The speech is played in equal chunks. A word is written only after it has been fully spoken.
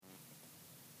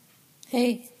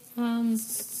Hey, I'm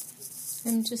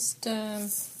just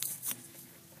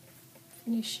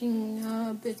finishing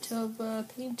a bit of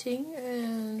painting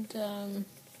and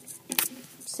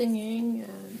singing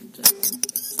and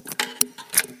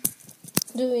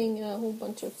doing a whole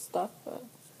bunch of stuff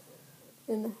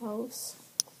in the house.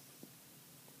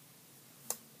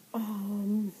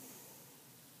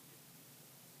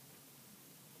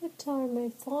 What are my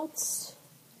thoughts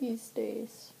these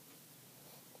days?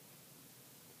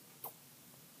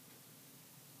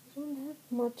 I don't have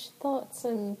much thoughts.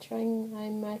 I'm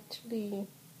actually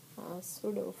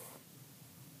sort of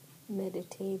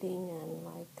meditating and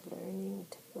learning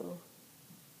to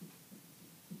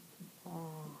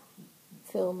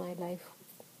fill my life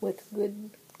with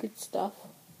good stuff.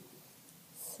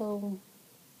 So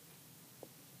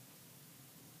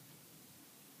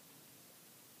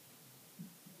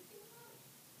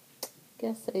I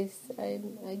guess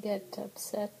I get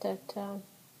upset at a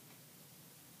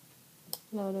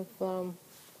lot of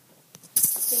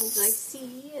things I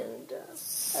see and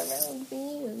around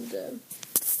me, and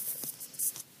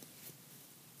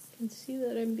can see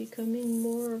that I'm becoming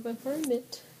more of a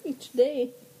hermit each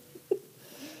day.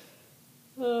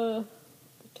 The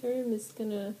term is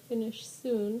gonna finish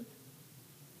soon,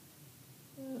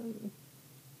 and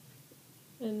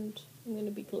I'm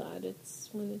gonna be glad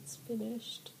when it's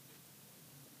finished.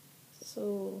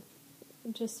 So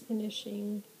I'm just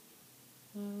finishing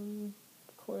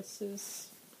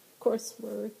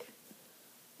coursework.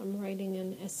 I'm writing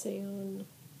an essay on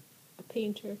a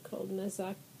painter called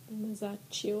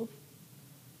Masaccio.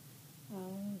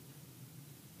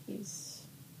 He's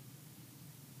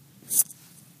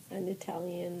an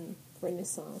Italian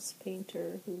Renaissance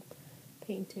painter who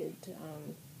painted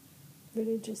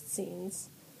religious scenes.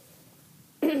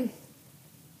 And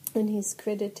he's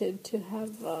credited to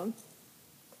have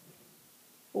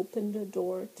opened a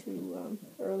door to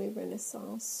early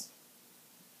Renaissance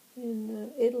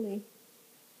in Italy,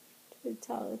 to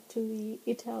the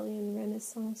Italian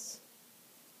Renaissance.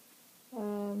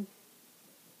 And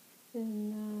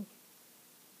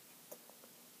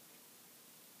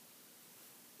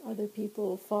other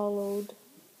people followed,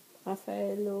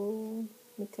 Raffaello,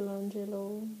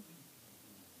 Michelangelo.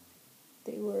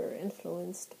 They were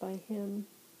influenced by him,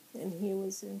 and he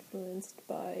was influenced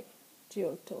by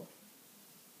Giotto.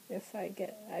 If I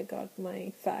got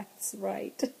my facts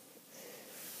right.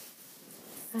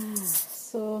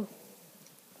 So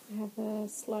I have a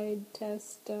slide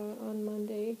test on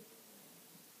Monday,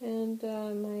 and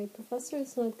my professor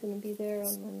is not going to be there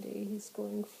on Monday. He's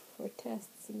going for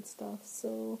tests and stuff,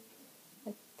 so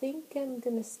I think I'm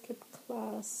going to skip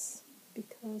class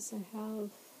because I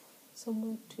have some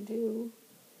work to do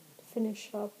to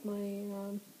finish up my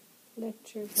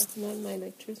lectures, not my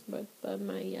lectures, but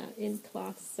my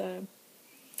in-class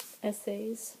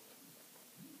essays.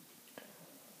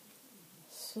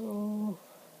 So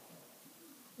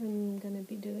I'm going to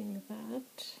be doing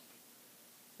that,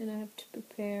 and I have to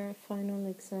prepare a final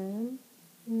exam.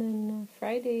 And then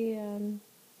Friday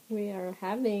we are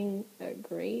having a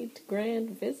great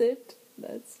grand visit.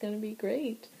 That's going to be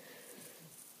great.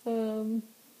 I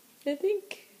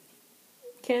think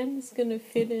Ken is going to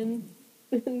fit in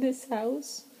this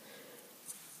house.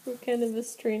 We're kind of a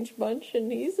strange bunch,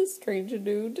 and he's a strange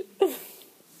dude.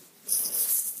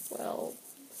 Well,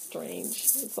 strange.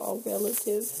 It's all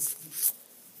relative.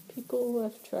 People who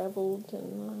have traveled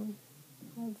and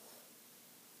have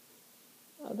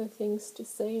other things to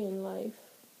say in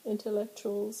life,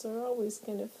 intellectuals, are always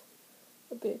kind of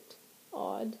a bit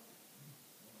odd.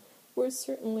 We're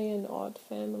certainly an odd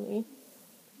family.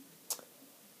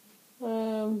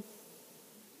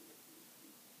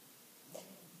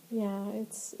 Yeah,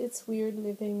 it's weird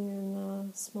living in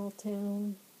a small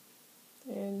town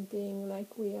and being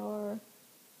like we are,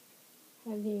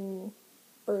 having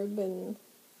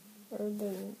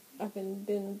having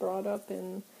been brought up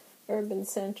in urban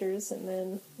centers and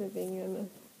then living in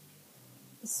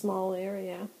a small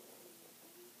area.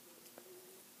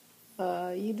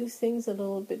 You do things a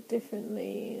little bit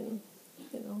differently, and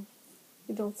you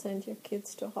don't send your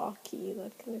kids to hockey,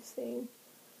 that kind of thing.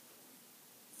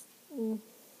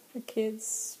 The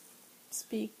kids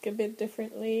speak a bit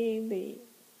differently, they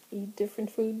eat different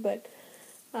food, but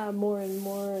more and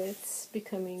more it's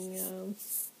becoming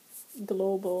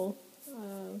global.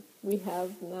 We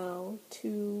have now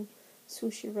 2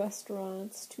 sushi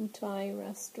restaurants, 2 Thai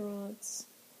restaurants.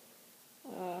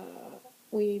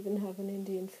 We even have an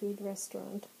Indian food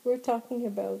restaurant. We're talking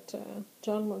about,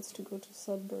 John wants to go to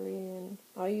Sudbury, and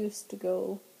I used to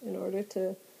go in order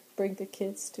to bring the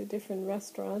kids to different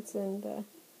restaurants, and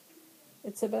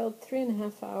it's about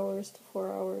 3.5 hours to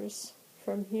 4 hours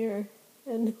from here.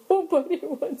 and nobody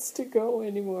wants to go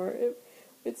anymore.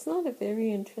 It's not a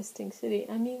very interesting city.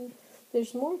 I mean,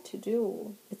 there's more to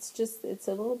do. It's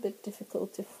a little bit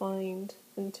difficult to find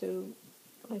and to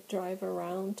like drive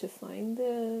around to find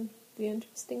the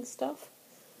interesting stuff.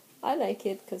 I like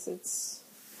it because it's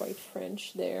quite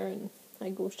French there, and I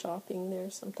go shopping there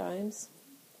sometimes.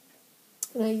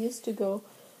 And I used to go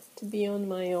to be on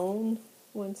my own.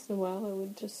 Once in a while I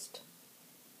would just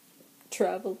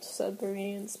travel to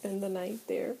Sudbury and spend the night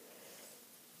there.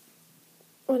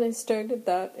 When I started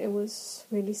that, it was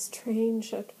really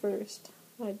strange at first.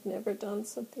 I'd never done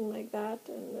something like that,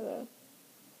 and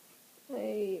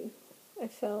I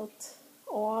felt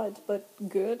odd but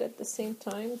good at the same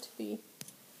time to be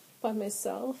by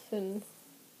myself and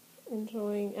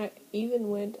enjoying. I even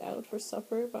went out for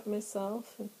supper by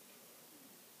myself, and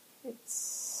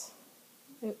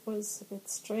it was a bit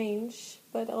strange,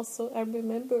 but also I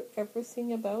remember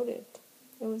everything about it.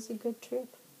 It was a good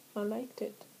trip. I liked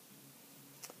it.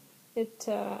 It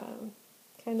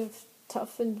kind of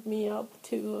toughened me up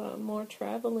to more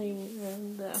traveling,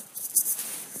 and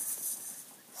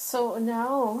so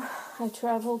now I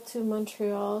travel to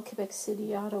Montreal, Quebec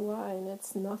City, Ottawa, and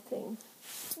it's nothing.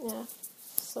 Yeah,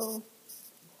 so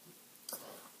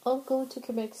I'll go to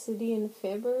Quebec City in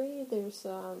February. There's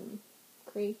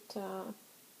great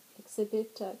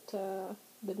exhibit at the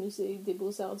Musée des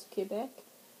beaux-arts du Québec.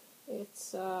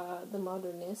 It's the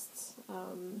modernists,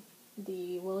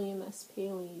 the William S.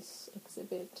 Paley's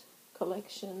exhibit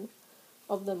collection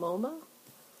of the Moma.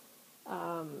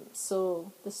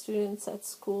 So the students at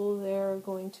school, they're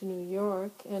going to New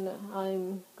York, and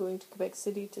I'm going to Quebec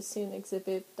City to see an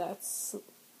exhibit that's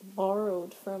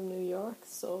borrowed from New York,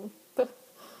 so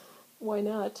why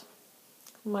not?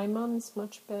 My mom's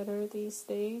much better these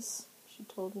days. She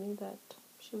told me that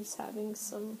she was having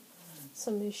some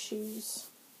issues,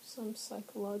 some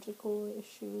psychological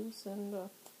issues, and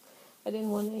I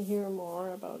didn't want to hear more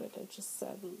about it. I just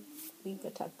said, leave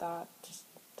it at that. Just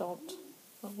don't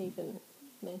even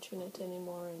mention it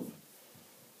anymore. And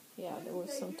yeah, there were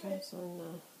some times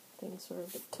when things were a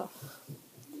bit tough.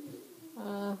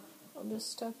 I'll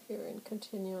just stop here and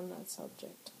continue on that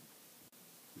subject.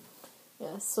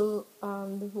 Yeah, so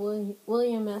the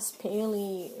William S.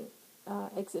 Paley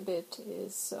exhibit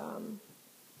is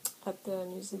at the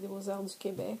Musée des beaux-arts du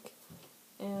Québec,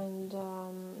 and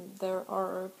there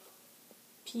are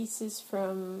pieces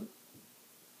from,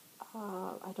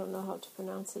 I don't know how to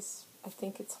pronounce this, I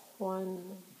think it's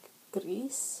Juan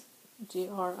Gris,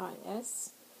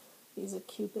 Gris. He's a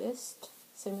cubist,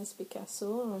 same as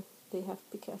Picasso. They have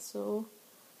Picasso,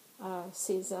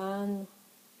 Cézanne,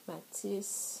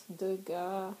 Matisse,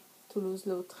 Degas,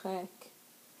 Toulouse-Lautrec,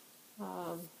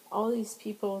 all these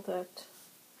people that,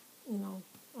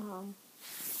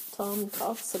 Tom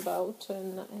talks about,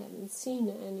 and I haven't seen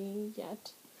any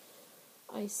yet.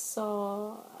 I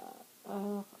saw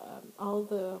a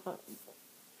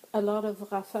lot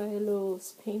of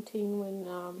Raffaello's painting when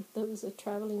there was a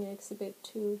traveling exhibit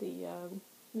to the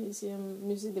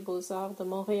Musée des beaux-arts de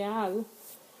Montréal.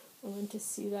 I went to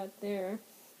see that there.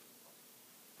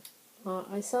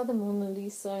 I saw the Mona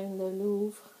Lisa in the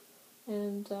Louvre,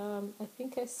 and I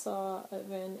think I saw a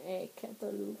Van Eyck at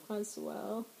the Louvre as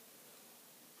well,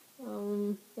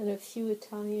 and a few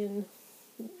Italian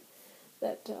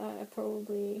that I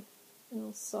probably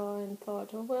saw and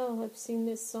thought, oh well, I've seen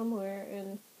this somewhere,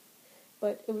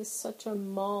 but it was such a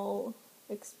mall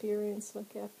experience.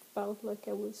 Like I felt like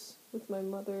I was with my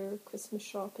mother Christmas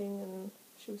shopping, and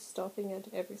she was stopping at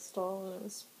every stall, and I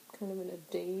was kind of in a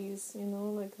daze,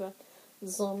 like that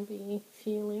zombie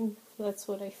feeling. That's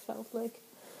what I felt like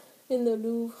in the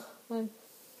Louvre.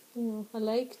 I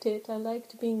liked it. I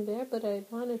liked being there, but I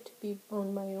wanted to be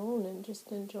on my own and just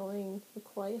enjoying the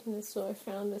quietness. So I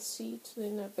found a seat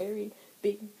in a very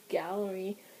big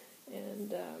gallery,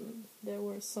 and there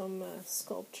were some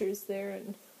sculptures there,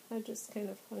 and I just kind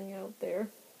of hung out there.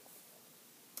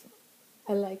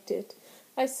 I liked it.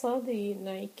 I saw the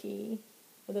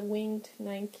winged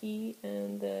Nike,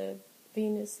 and the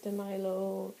Venus de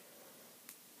Milo.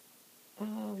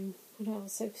 What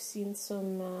else? I've seen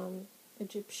some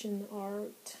Egyptian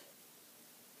art.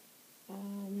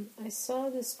 I saw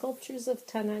the sculptures of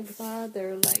Tanagra.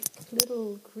 They're like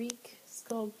little Greek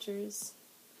sculptures.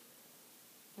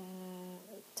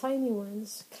 Tiny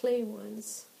ones, clay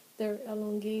ones. They're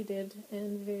elongated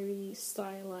and very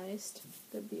stylized.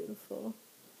 They're beautiful.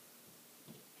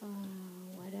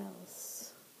 What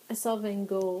else? I saw Van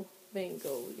Gogh, yeah,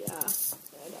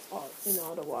 in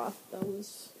Ottawa. That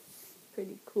was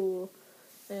pretty cool.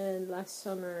 And last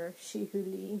summer,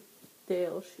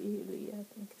 Dale Shihuli, I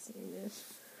think his name is.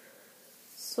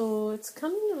 So it's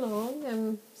coming along.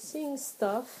 I'm seeing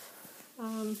stuff.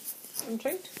 I'm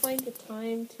trying to find the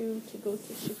time to go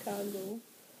to Chicago.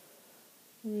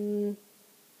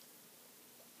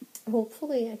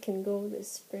 Hopefully I can go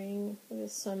this spring or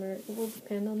this summer. It will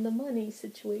depend on the money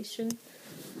situation.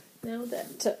 Now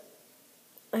that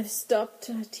I've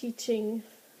stopped teaching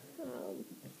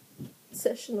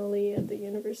sessionally at the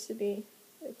university,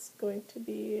 it's going to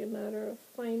be a matter of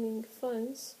finding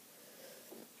funds.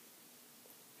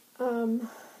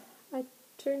 I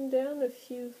turned down a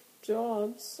few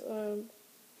jobs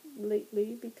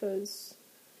lately because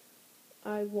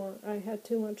I had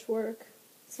too much work.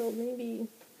 So maybe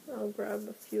I'll grab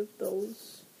a few of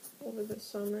those over the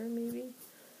summer. Maybe,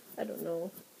 I don't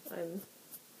know. I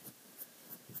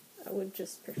would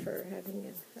just prefer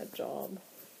having a job,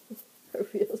 a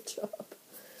real job.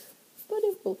 But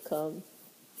it will come.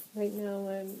 Right now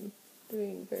I'm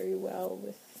doing very well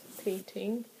with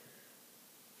painting.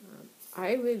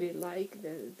 I really like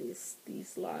these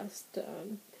last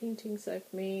paintings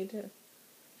I've made.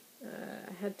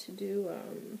 I had to do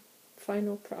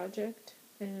final project,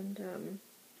 and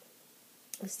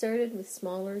I started with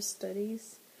smaller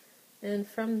studies, and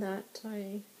from that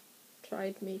I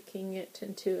tried making it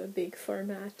into a big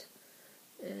format,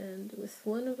 and with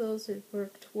one of those it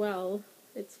worked well.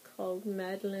 It's called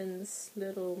Madeline's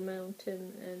Little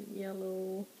Mountain and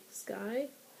Yellow Sky.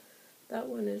 That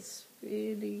one is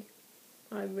really,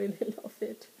 I really love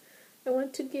it. I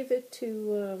want to give it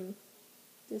to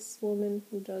this woman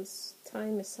who does Thai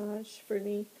massage for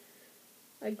me.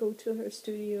 I go to her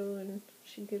studio and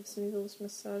she gives me those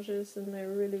massages, and they're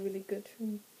really, really good for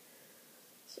me.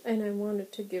 And I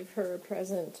wanted to give her a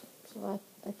present, so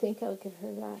I think I'll give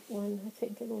her that one. I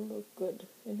think it'll look good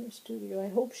in her studio. I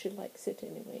hope she likes it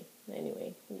anyway.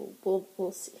 Anyway,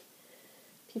 we'll see.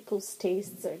 People's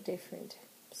tastes are different,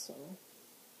 so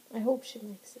I hope she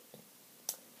likes it.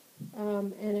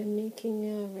 And I'm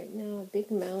making right now a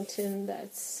big mountain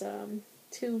that's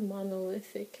too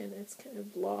monolithic, and it's kind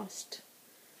of lost.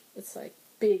 It's like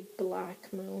big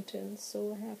black mountains,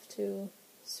 so I have to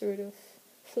sort of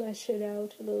flesh it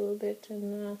out a little bit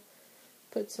and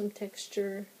put some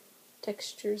textures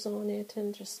on it,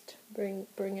 and just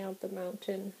bring out the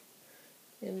mountain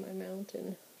in my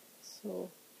mountain. So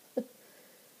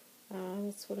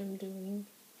that's what I'm doing.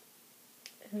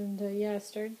 And I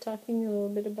started talking a little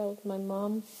bit about my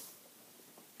mom.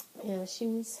 Yeah, she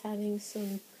was having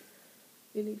some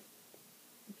really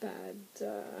bad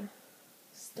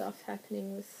stuff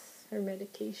happening with her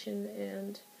medication,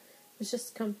 and it was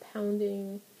just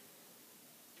compounding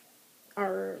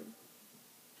our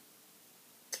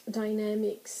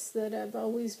dynamics that have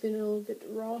always been a little bit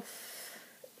rough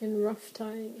in rough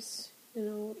times.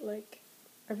 Like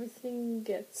everything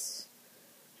gets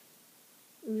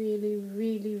really,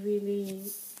 really, really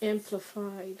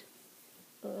amplified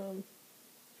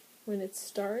when it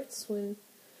starts. When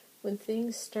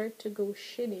things start to go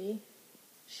shitty,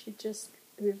 she just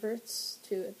reverts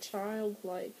to a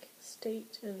childlike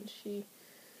state, and she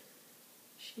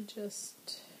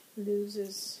just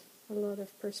loses a lot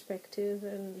of perspective,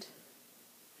 and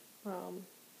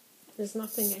there's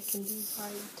nothing I can do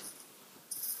right.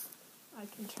 I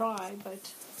can try,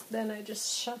 but then I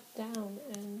just shut down,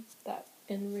 and that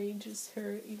enrages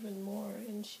her even more,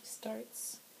 and she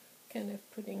starts kind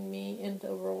of putting me in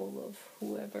the role of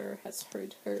whoever has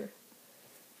hurt her,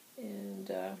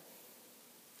 and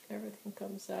everything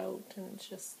comes out, and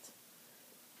just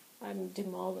I'm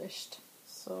demolished.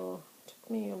 So it took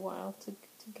me a while to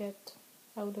get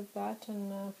out of that,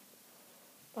 and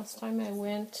last time I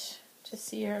went to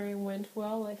see her, it went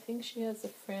well. I think she has a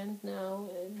friend now,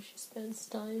 and she spends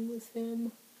time with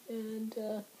him, and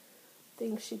I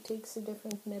think she takes a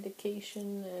different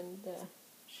medication, and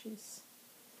she's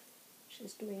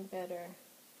doing better.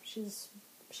 She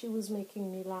was making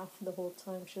me laugh the whole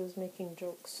time. She was making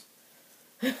jokes.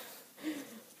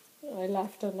 I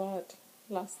laughed a lot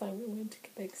last time we went to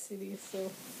Quebec City,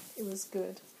 so it was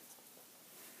good.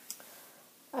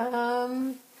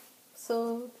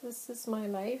 So this is my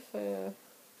life.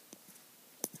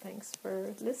 Thanks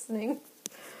for listening.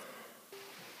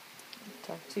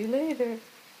 Talk to you later.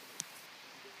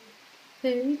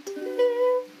 Fairy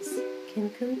tales can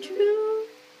come true.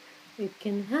 It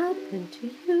can happen to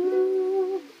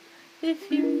you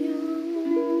if you're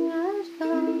young at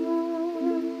heart.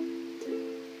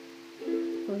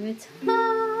 For it's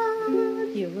hard,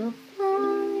 you will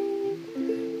find,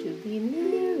 to be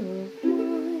narrow of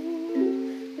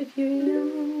mind if you're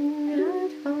young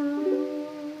at heart.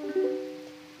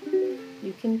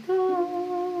 You can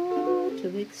go to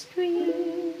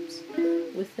extremes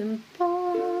with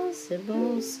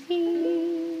impossible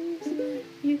schemes.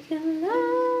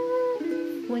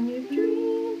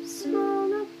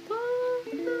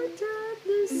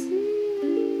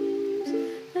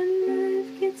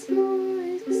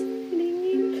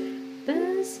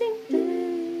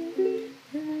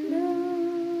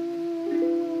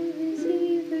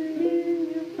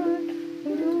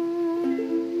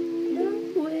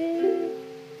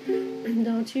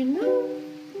 Don't you know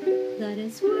that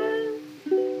it's worth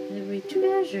every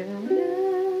treasure on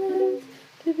earth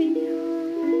to be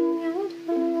young at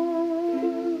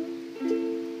heart?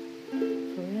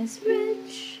 For as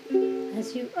rich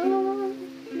as you are,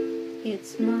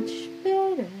 it's much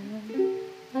better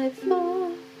by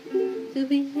far to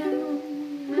be young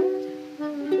at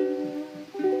heart.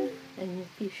 And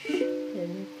if you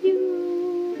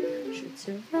should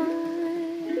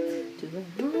survive to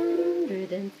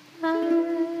 105,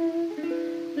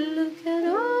 look at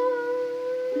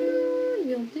all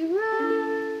you'll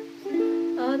derive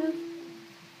out of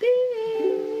being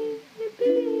alive.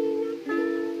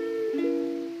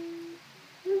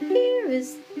 And here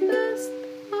is